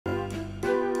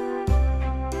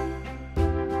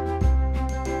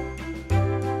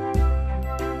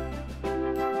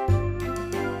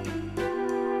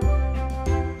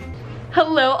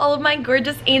Hello all of my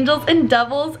gorgeous angels and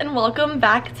devils, and welcome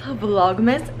back to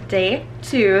Vlogmas Day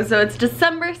 2. So it's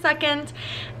December 2nd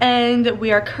and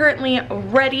we are currently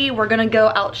ready. We're gonna go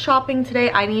out shopping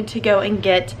today. I need to go and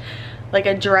get like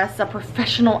a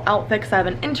professional outfit because I have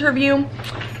an interview.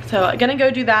 So I'm gonna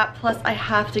go do that, plus I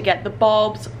have to get the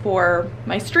bulbs for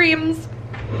my streams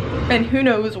and who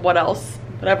knows what else,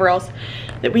 whatever else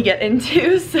that we get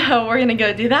into. So we're gonna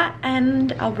go do that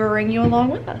and I'll bring you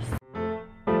along with us.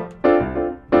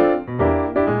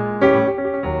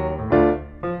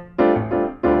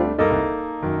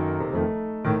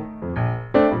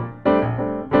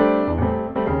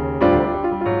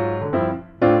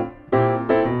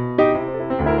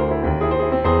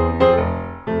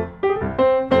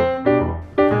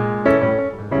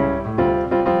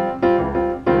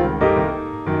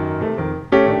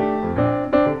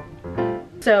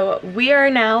 So we are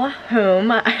now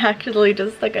home. I actually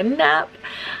just took a nap.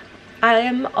 I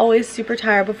am always super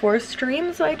tired before a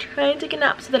stream, so I try and take a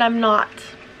nap so that I'm not,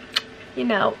 you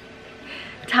know,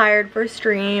 tired for a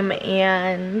stream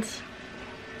and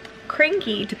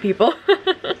cranky to people.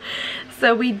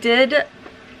 So we did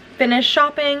finish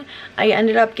shopping. I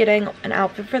ended up getting an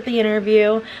outfit for the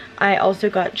interview. I also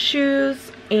got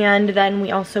shoes. And then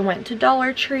we also went to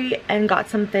Dollar Tree and got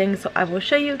some things, so I will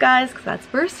show you guys because that's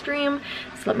first stream.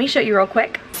 So let me show you real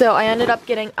quick. So I ended up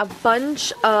getting a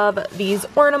bunch of these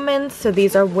ornaments. So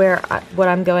these are what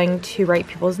I'm going to write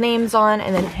people's names on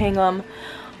and then hang them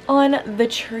on the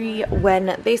tree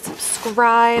when they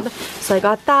subscribe. So I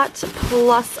got that,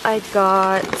 plus I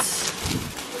got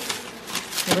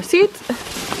a receipt.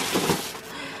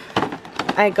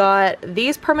 I got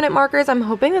these permanent markers. I'm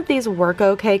hoping that these work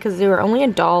okay because they were only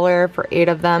 $1 for 8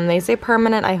 of them. They say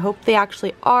permanent. I hope they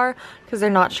actually are because they're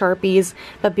not Sharpies,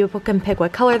 but people can pick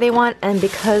what color they want, and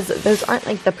because those aren't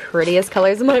like the prettiest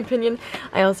colors in my opinion,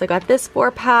 I also got this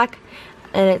 4-pack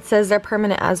and it says they're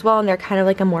permanent as well, and they're kind of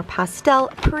like a more pastel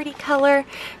pretty color.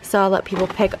 So I'll let people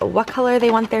pick what color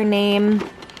they want their name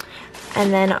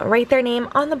and then write their name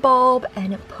on the bulb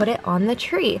and put it on the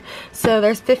tree. So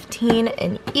there's 15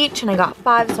 in each and I got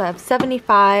 5, so I have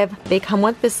 75. They come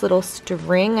with this little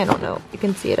string. I don't know, you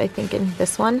can see it I think in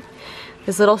this one.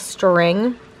 This little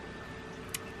string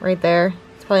right there.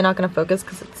 It's probably not gonna focus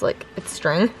because it's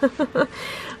string.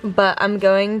 But I'm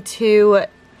going to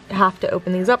have to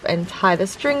open these up and tie the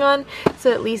string on,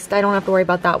 so at least I don't have to worry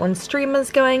about that when stream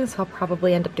is going, so I'll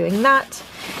probably end up doing that.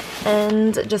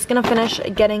 And just gonna finish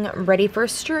getting ready for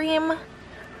stream.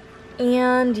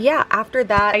 And yeah, after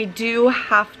that I do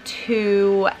have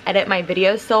to edit my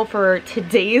video still for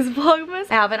today's Vlogmas.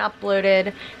 I haven't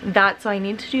uploaded that, so I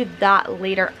need to do that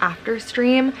later after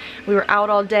stream. We were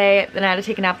out all day, then I had to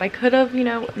take a nap. I could have, you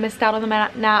know, missed out on the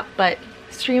nap, but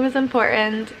stream is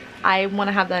important. I want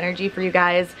to have the energy for you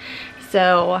guys,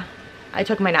 so I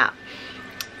took my nap.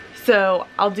 So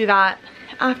I'll do that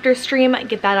after stream,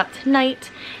 get that up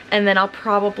tonight, and then I'll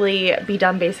probably be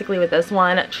done basically with this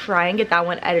one. Try and get that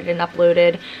one edited and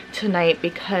uploaded tonight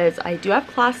because I do have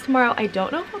class tomorrow. I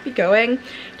don't know if I'll be going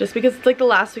just because it's like the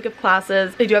last week of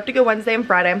classes. I do have to go Wednesday and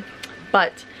Friday,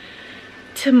 but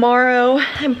tomorrow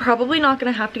I'm probably not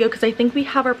gonna have to go because I think we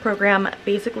have our program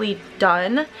basically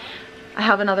done. I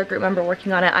have another group member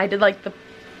working on it. I did like the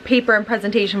paper and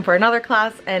presentation for another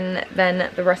class, and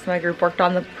then the rest of my group worked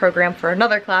on the program for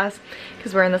another class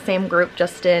because we're in the same group,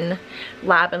 just in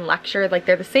lab and lecture. Like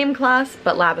they're the same class,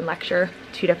 but lab and lecture,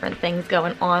 2 different things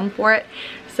going on for it.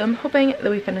 So I'm hoping that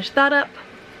we finish that up.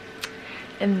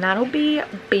 And that'll be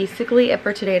basically it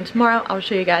for today and tomorrow. I'll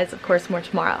show you guys, of course, more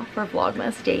tomorrow for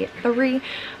Vlogmas Day 3.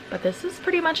 But this is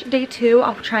pretty much day 2.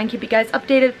 I'll try and keep you guys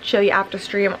updated, show you after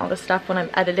stream all the stuff when I'm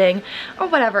editing or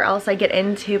whatever else I get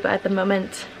into. But at the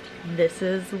moment, this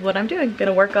is what I'm doing.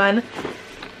 Gonna work on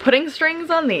putting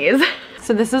strings on these.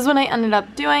 So this is what I ended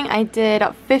up doing. I did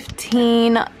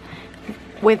 15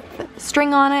 with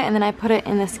string on it, and then I put it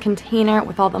in this container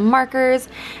with all the markers,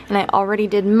 and I already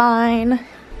did mine.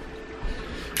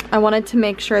 I wanted to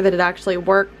make sure that it actually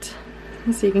worked,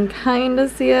 so you can kind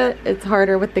of see it. It's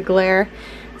harder with the glare.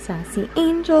 Sassy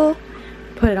Angel,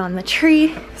 put it on the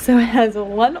tree. So it has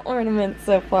 1 ornament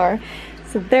so far.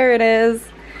 So there it is.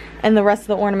 And the rest of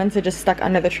the ornaments are just stuck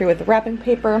under the tree with the wrapping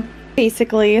paper,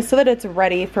 basically, so that it's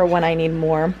ready for when I need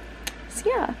more. So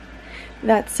yeah,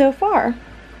 that's so far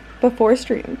before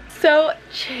stream. So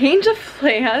change of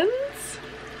plans.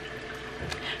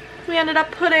 We ended up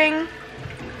putting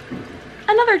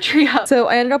another tree up. So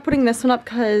I ended up putting this one up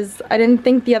because I didn't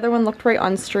think the other one looked right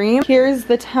on stream. Here's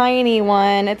the tiny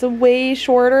one. It's way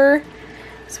shorter.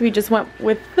 So we just went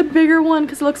with the bigger one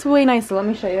because it looks way nicer. Let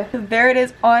me show you. There it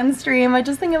is on stream. I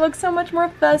just think it looks so much more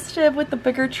festive with the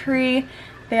bigger tree.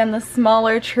 They had the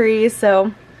smaller tree,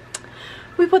 so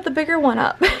we put the bigger one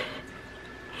up.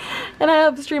 And I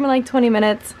have to stream in like 20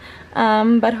 minutes.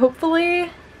 But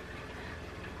hopefully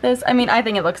this, I mean, I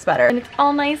think it looks better. And it's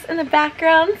all nice in the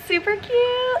background, super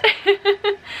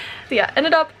cute. So yeah,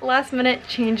 ended up last minute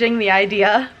changing the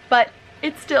idea, but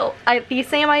it's still the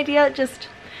same idea, just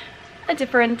a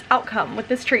different outcome with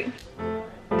this tree.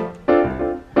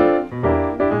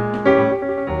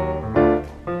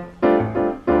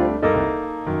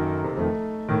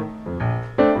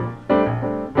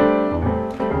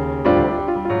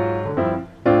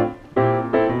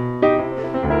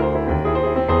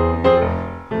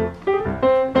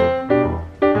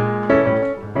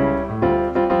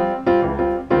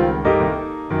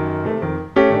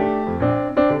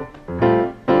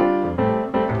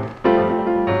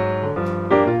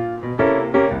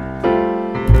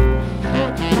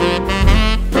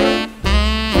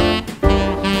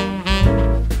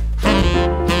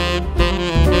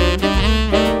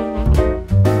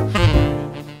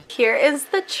 Here is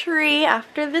the tree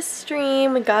after the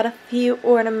stream. We got a few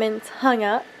ornaments hung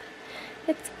up.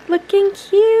 It's looking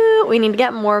cute. We need to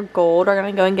get more gold. We're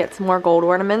gonna go and get some more gold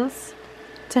ornaments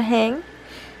to hang.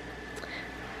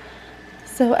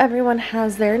 So everyone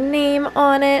has their name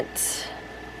on it.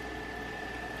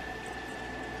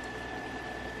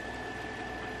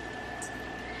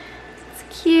 It's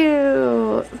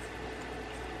cute.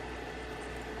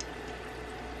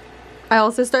 I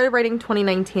also started writing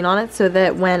 2019 on it so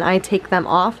that when I take them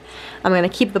off, I'm going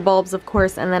to keep the bulbs, of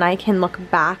course, and then I can look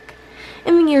back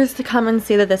in the years to come and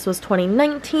see that this was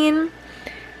 2019.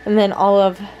 And then all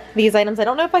of these items, I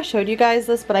don't know if I showed you guys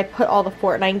this, but I put all the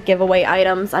Fortnite giveaway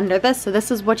items under this. So this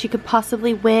is what you could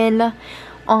possibly win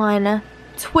on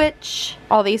Twitch.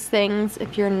 All these things,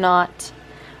 if you're not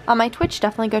on my Twitch,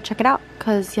 definitely go check it out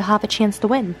because you'll have a chance to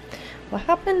win. What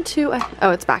happened to,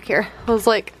 oh, it's back here. I was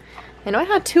like, I know I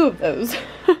had 2 of those.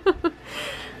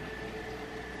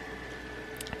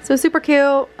 So super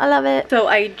cute. I love it. So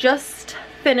I just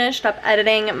finished up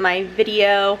editing my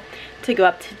video to go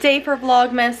up today for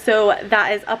Vlogmas. So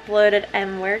that is uploaded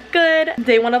and we're good.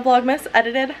 Day 1 of Vlogmas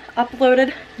edited,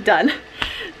 uploaded, done.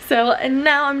 So and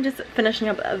now I'm just finishing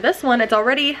up this one. It's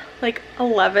already like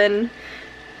 11:10,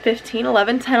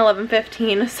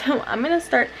 11:15. So I'm gonna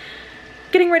start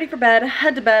getting ready for bed,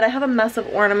 head to bed. I have a mess of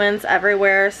ornaments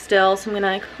everywhere still, so I'm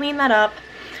gonna clean that up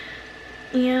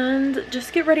and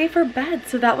just get ready for bed.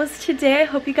 So that was today. I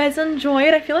hope you guys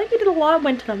enjoyed. I feel like we did a lot.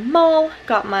 Went to the mall,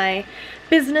 got my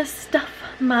business stuff,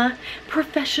 my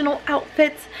professional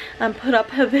outfits, put up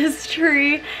this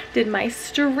tree, did my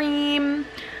stream,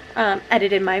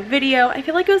 edited my video. I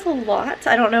feel like it was a lot.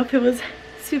 I don't know if it was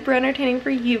super entertaining for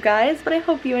you guys, but I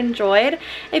hope you enjoyed.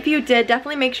 If you did,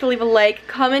 definitely make sure to leave a like,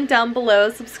 comment down below,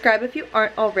 subscribe if you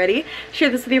aren't already, share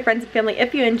this with your friends and family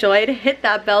if you enjoyed, hit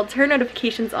that bell, turn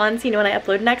notifications on so you know when I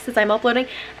upload next, as I'm uploading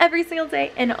every single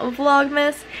day in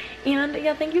Vlogmas. And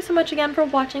yeah, thank you so much again for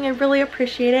watching. I really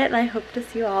appreciate it, and I hope to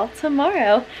see you all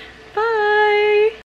tomorrow.